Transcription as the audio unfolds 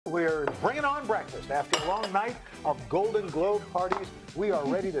bringing on breakfast. After a long night of Golden Globe parties, we are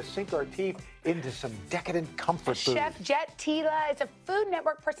ready to sink our teeth into some decadent comfort food. Chef Jet Tila is a Food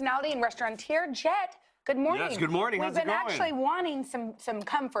Network personality and restaurateur. Jet, good morning. Yes, good morning. How's it going? We've been actually wanting some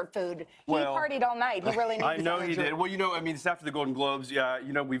comfort food. He partied all night. He really needs I know he did. Well, you know, I mean, it's after the Golden Globes. Yeah,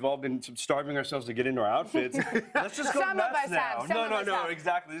 you know, we've all been starving ourselves to get into our outfits. Let's just go Some nuts of us now. have. No,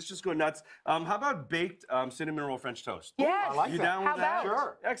 exactly. Let's just go nuts. How about baked cinnamon roll French toast? Yes. I like You that. down with that?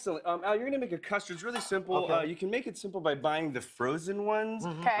 Sure. Excellent. Al, you're going to make a custard. It's really simple. Okay. You can make it simple by buying the frozen ones.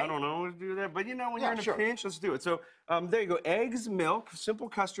 Okay. I don't know how to do that, but you know, when Yeah, you're in a sure. pinch, let's do it. So there you go. Eggs, milk, simple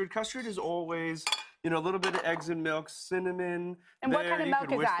custard. Custard is always, you know, a little bit of eggs and milk, cinnamon. And what kind of you milk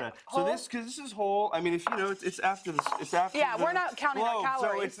can is whisk that? So Whole? this is whole. I mean, if you know, it's after this. It's after. Yeah, the we're not counting our Globe.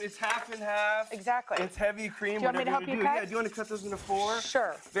 calories. So it's half and half. Exactly. It's heavy cream. Do you want me to help you cut? Yeah. Do you want to cut those into 4?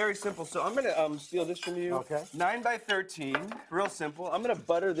 Sure. Very simple. So I'm gonna steal this from you. Okay. 9 by 13. Real simple. I'm gonna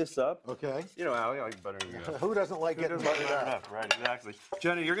butter this up. Okay. You know, Al, I like buttering it up. Who doesn't like getting buttered up? Right, exactly.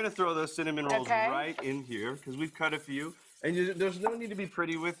 Jenna, you're gonna throw those cinnamon rolls right in here because we've cut a few, and there's no need to be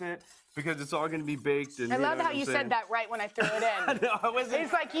pretty with it because it's all gonna be baked. And I love how you said that right when I threw it in. No, I wasn't.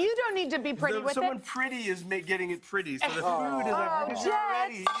 It's like you don't need to be pretty with Someone it. pretty is getting it pretty, so the food is Oh, like because Jet. you're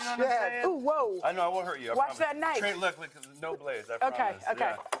ready. You know what I'm saying? Ooh, whoa. I know I won't hurt you. I Watch promise. that knife. Look, no blades. I promise.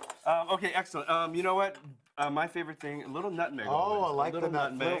 Okay. Yeah. Okay, excellent. You know what? My favorite thing, a little nutmeg. Oh, always. I like a little the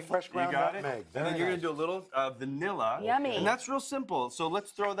nutmeg. little fresh ground you got nutmeg. It? Very And then you're nice. gonna do a little vanilla. Yummy. And that's real simple. So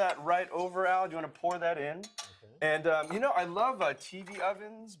let's throw that right over, Al. Do you want to pour that in? And you know, I love TV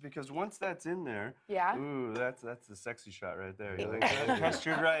ovens because once that's in there, Yeah. ooh, that's a sexy shot right there. You like that?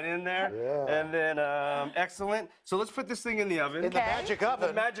 Custard right in there. Yeah. And then excellent. So let's put this thing in the oven. In the magic oven.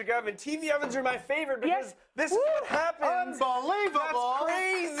 The magic oven. TV ovens are my favorite because Yes. this is what happens. Unbelievable. That's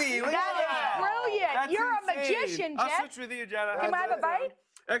crazy. Look at That that. is brilliant. That's You're insane. a magician, Jet. I'll switch with you, Jenna. Can I have a bite?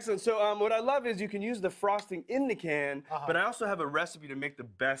 Excellent. So what I love is you can use the frosting in the can, but I also have a recipe to make the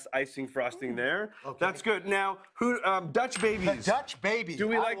best icing frosting there. Okay. That's good. Now, Dutch babies. The Dutch baby. Do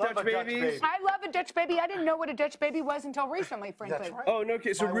we I like love Dutch a Dutch babies? baby. I love a Dutch baby. I didn't know what a Dutch baby was until recently, frankly. That's right. Oh, no,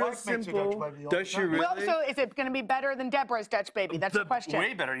 okay. So My real wife makes a simple. Dutch baby all the Does she time. really? Well, so is it going to be better than Deborah's Dutch baby? That's the question.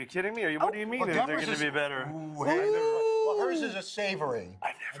 Way better. Are you kidding me? What do you mean Well, is they're Deborah's going to be better? Well, hers is a savory.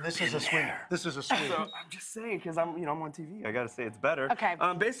 I've never And this is been a sweet. there. This is a sweet. So I'm just saying, because I'm on TV, I gotta say it's better. Okay.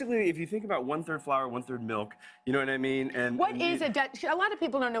 Basically, if you think about 1/3 flour, 1/3 milk, you know what I mean? And What is a Dutch? A lot of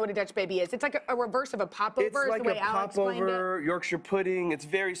people don't know what a Dutch baby is. It's like a reverse of a popover, It's is like the way a Al explained it. popover, Yorkshire pudding. It's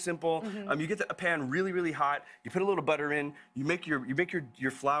very simple. You get the pan really, really hot. You put a little butter in. You make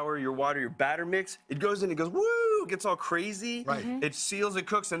your flour, your water, your batter mix. It goes in. It goes woo. It gets all crazy. Right. It seals. It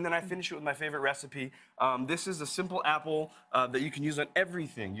cooks, and then I finish it with my favorite recipe. This is a simple apple that you can use on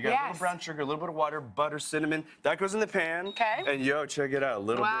everything. You got a Yes. little brown sugar, a little bit of water, butter, cinnamon. That goes in the pan. Okay. And yo, check it out. A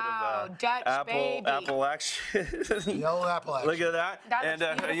little Wow, bit of Dutch baby. apple action. Yellow apple action. Look at that. That And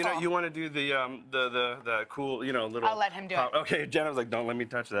looks you know, beautiful. you want to do the cool, you know, little. I'll let him do pop- it. Okay, Jenna was like, don't let me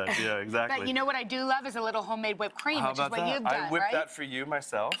touch that. Yeah, exactly. But you know what I do love is a little homemade whipped cream, How which is about what that? you've done, I whipped right? that for you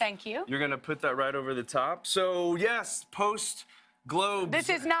myself. Thank you. You're gonna put that right over the top. So yes, post Globes. This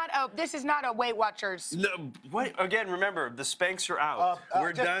is not a Weight Watchers. No, wait, again, remember, the Spanx are out.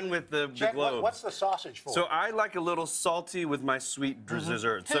 We're Jet- done with the Jet, Globes. what's the sausage for? So I like a little salty with my sweet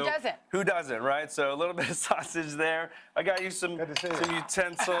dessert. Who doesn't? Who doesn't, right? So a little bit of sausage there. I got you some Good to see you.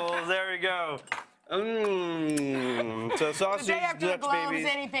 utensils. There we go. So The sausage, day after the Dutch Globes, baby.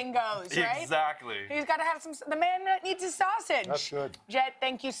 anything goes, right? Exactly. He's got to have some. The man needs his sausage. That's good. Jet,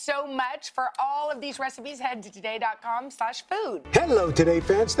 thank you so much for all of these recipes. Head to today.com/food. Hello, Today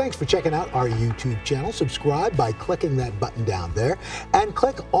fans. Thanks for checking out our YouTube channel. Subscribe by clicking that button down there and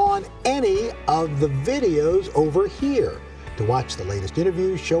click on any of the videos over here to watch the latest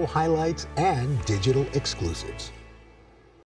interviews, show highlights, and digital exclusives.